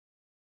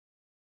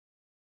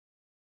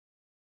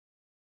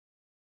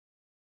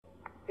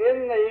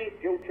In the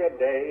future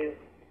days,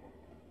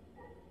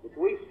 which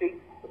we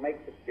seek to make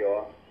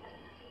secure,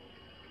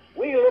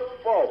 we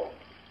look forward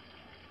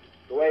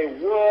to a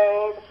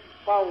world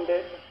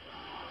founded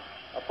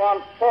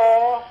upon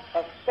four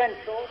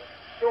essential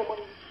human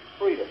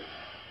freedoms.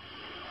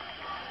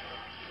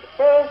 The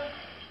first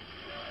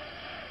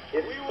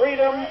is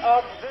freedom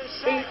of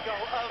speech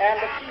and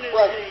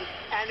expression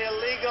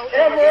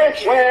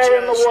everywhere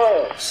in the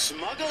world.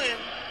 Smuggle in,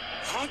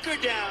 hunker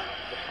down,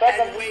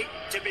 Second, and wait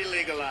to be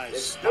legalized.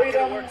 is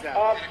freedom of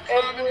common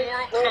every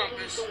moral person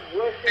compass to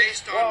worship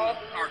based on God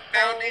our in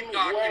founding his own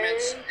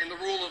documents way, and the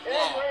rule of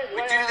law.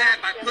 We do everywhere that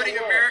by in putting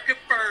the world. America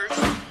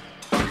first,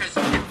 because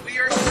if we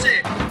are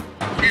sick,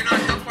 we cannot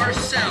help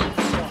ourselves,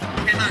 we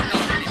cannot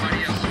help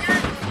anybody else. In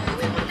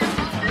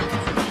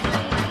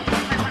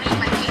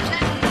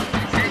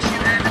case you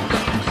haven't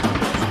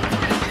noticed,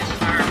 this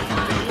entire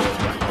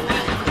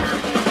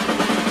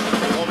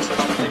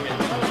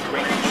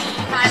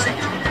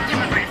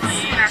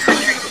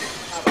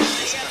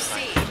We have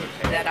seen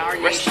that our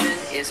nation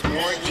is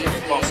more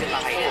deeply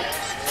divided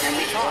than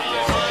we thought.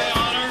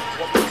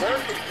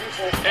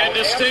 And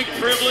distinct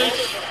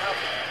privilege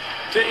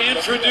to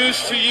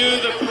introduce to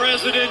you the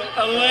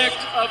President-elect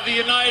of the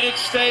United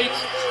States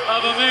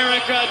of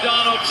America,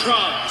 Donald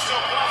Trump.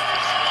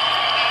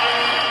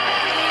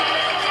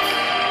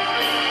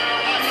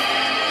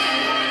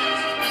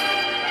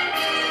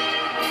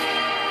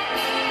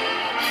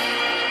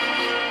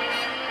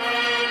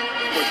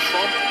 What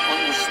Trump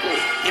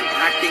understood,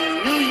 impacting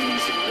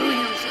millions and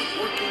millions of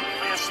working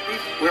class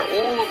people, where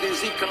all of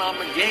these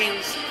economic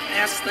gains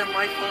passed them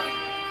right by.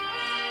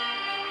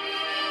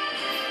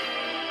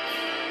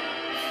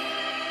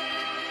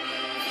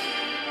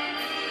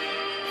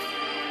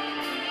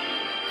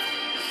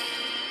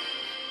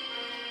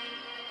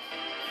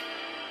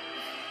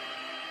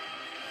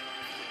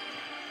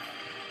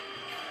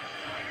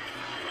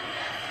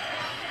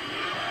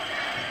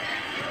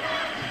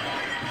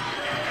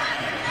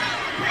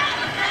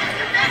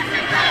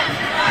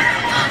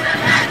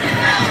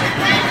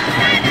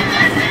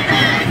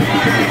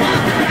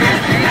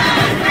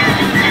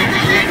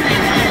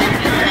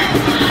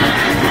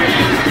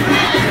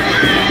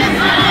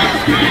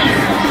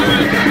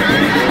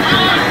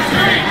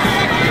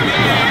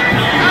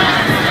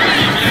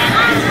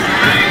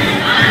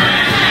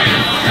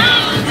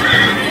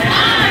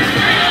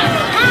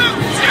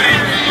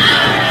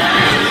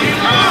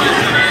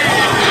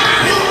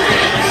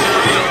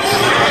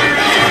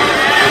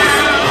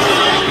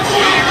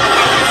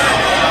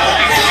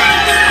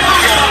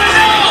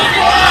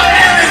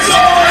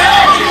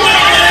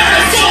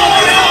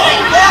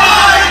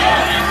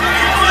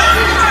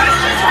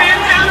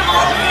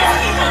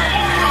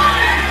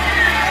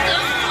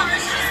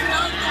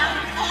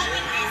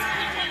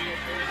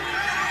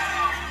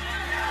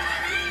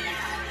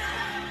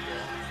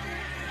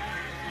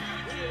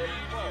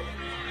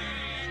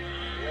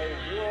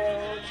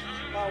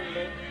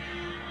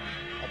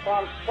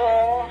 Upon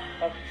four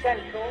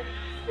essential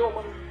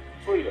human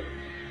freedoms.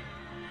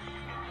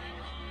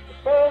 The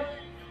first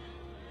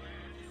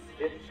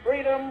is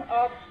freedom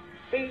of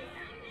speech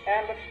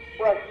and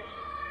expression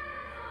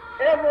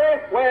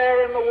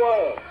everywhere in the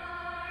world.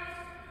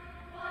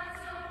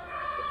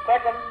 The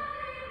second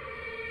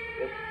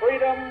is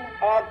freedom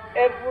of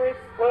every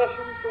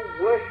person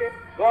to worship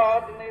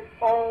God in his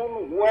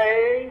own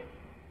way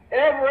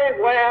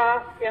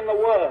everywhere in the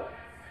world.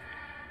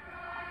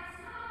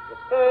 The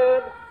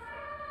third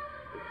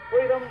is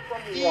freedom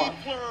from want,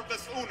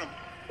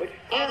 which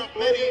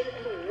translated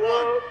into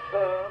world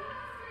terms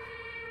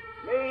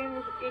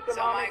means economic.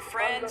 So, my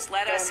friends,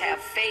 let us have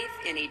faith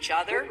in each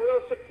other.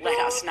 Let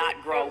us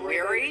not grow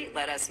weary.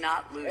 Let us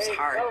not lose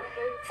heart.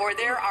 For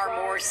there are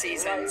more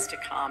seasons to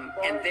come,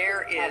 and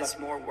there is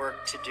more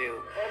work to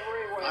do.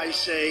 I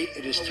say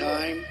it is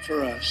time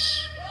for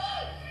us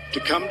to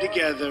come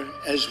together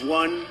as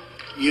one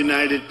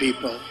united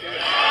people.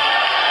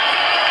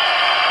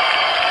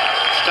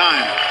 It's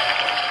time.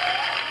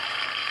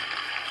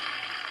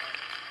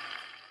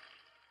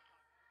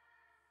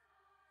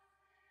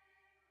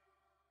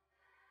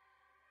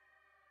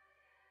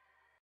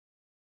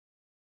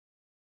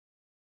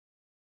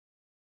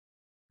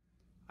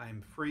 I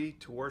am free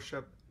to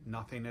worship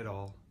nothing at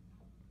all.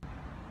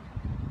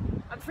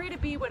 I'm free to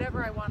be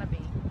whatever I want to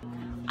be.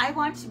 I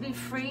want to be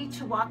free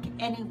to walk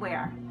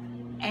anywhere,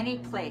 any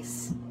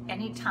place,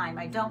 anytime.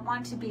 I don't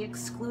want to be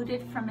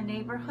excluded from a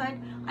neighborhood.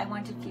 I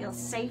want to feel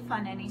safe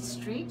on any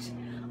street.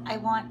 I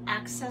want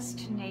access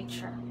to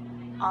nature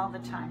all the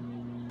time.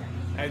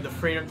 I have the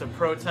freedom to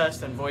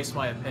protest and voice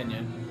my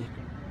opinion.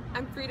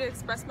 I'm free to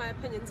express my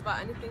opinions about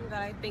anything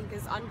that I think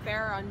is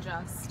unfair or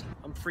unjust.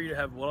 I'm free to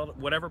have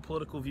whatever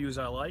political views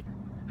I like.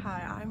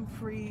 Hi, I'm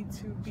free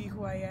to be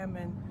who I am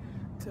and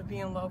to be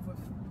in love with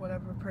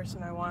whatever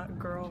person I want,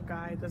 girl,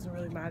 guy, it doesn't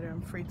really matter.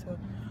 I'm free to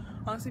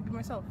honestly be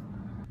myself.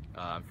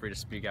 I'm free to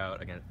speak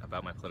out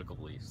about my political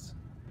beliefs.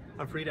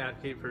 I'm free to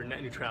advocate for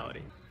net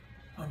neutrality.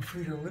 I'm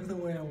free to live the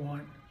way I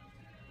want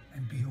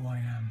and be who I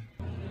am.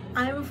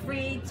 I'm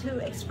free to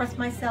express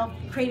myself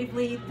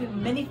creatively through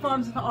many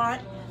forms of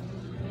art,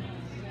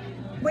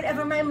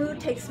 whatever my mood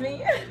takes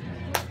me.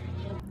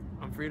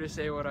 I'm free to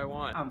say what I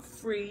want. I'm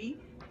free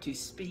to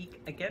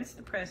speak against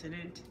the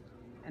president,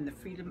 and the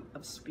freedom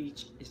of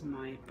speech is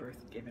my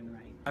birth-given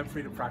right. I'm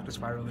free to practice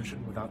my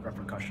religion without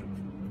repercussion.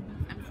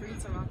 I'm free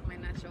to rock my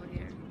natural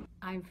hair.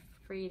 I'm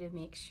free to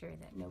make sure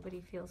that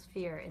nobody feels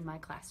fear in my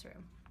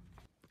classroom.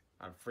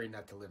 I'm free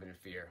not to live in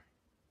fear.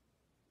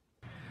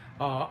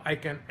 I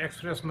can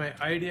express my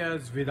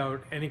ideas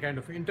without any kind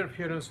of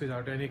interference,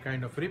 without any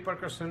kind of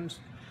repercussions,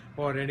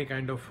 or any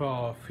kind of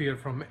fear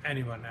from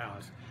anyone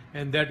else.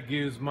 And that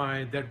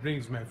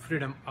brings my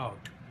freedom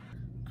out.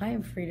 I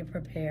am free to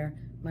prepare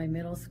my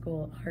middle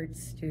school art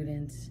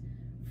students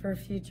for a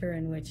future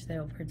in which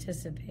they'll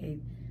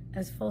participate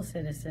as full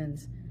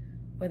citizens,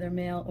 whether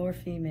male or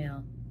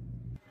female.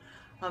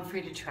 I'm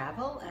free to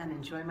travel and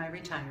enjoy my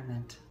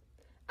retirement.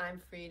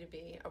 I'm free to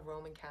be a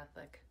Roman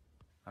Catholic.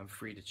 I'm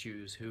free to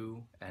choose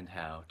who and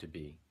how to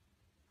be.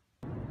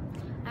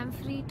 I'm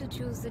free to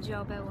choose the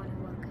job I want to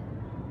work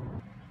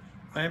in.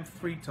 I am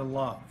free to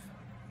love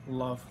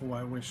who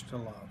I wish to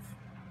love.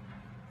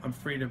 I'm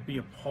free to be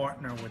a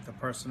partner with the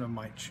person of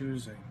my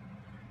choosing,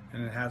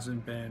 and it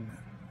hasn't been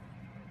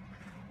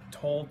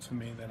told to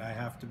me that I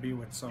have to be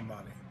with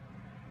somebody.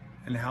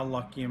 And how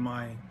lucky am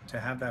I to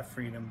have that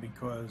freedom,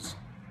 because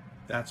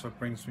that's what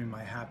brings me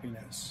my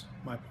happiness,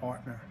 my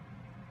partner,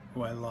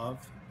 who I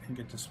love and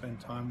get to spend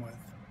time with,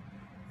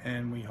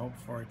 and we hope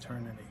for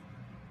eternity.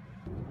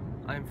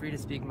 I'm free to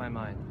speak my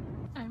mind.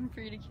 I'm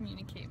free to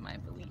communicate my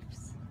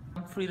beliefs.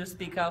 I'm free to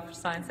speak out for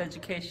science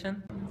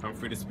education. I'm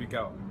free to speak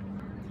out.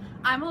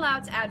 I'm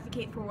allowed to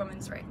advocate for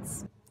women's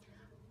rights.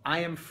 I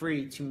am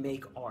free to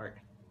make art.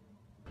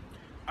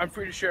 I'm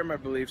free to share my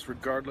beliefs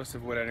regardless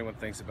of what anyone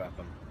thinks about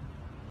them.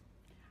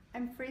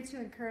 I'm free to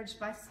encourage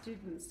my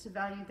students to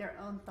value their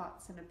own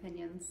thoughts and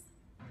opinions.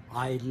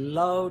 I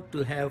love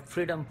to have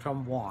freedom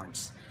from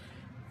wants.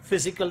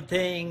 Physical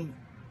things,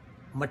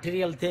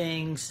 material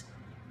things,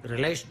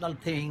 relational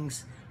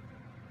things.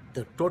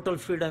 The total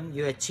freedom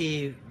you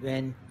achieve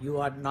when you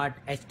are not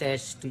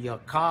attached to your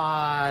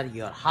car,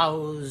 your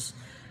house,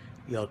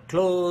 your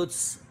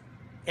clothes,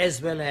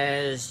 as well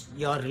as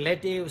your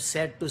relatives,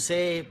 sad to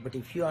say, but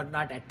if you are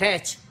not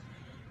attached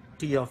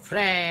to your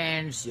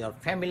friends, your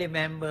family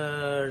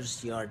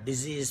members, your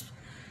deceased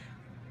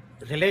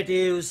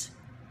relatives,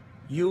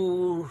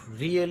 you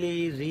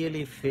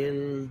really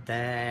feel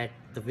that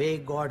the way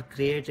God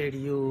created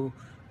you,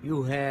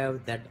 you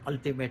have that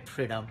ultimate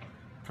freedom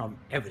from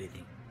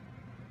everything.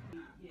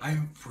 I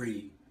am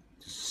free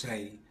to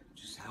say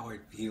just how I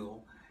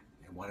feel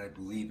and what I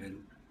believe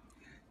in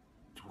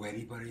to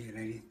anybody and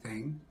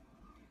anything,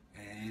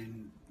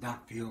 and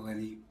not feel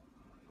any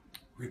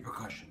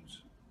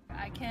repercussions.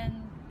 I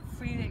can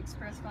freely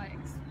express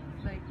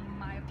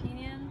my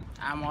opinion.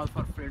 I'm all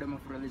for freedom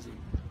of religion.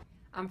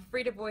 I'm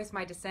free to voice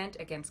my dissent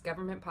against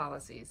government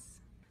policies.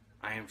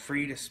 I am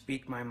free to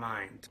speak my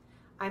mind.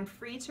 I'm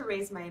free to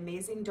raise my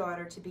amazing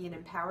daughter to be an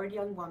empowered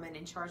young woman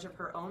in charge of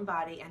her own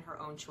body and her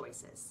own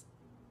choices.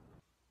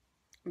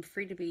 I'm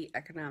free to be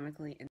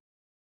economically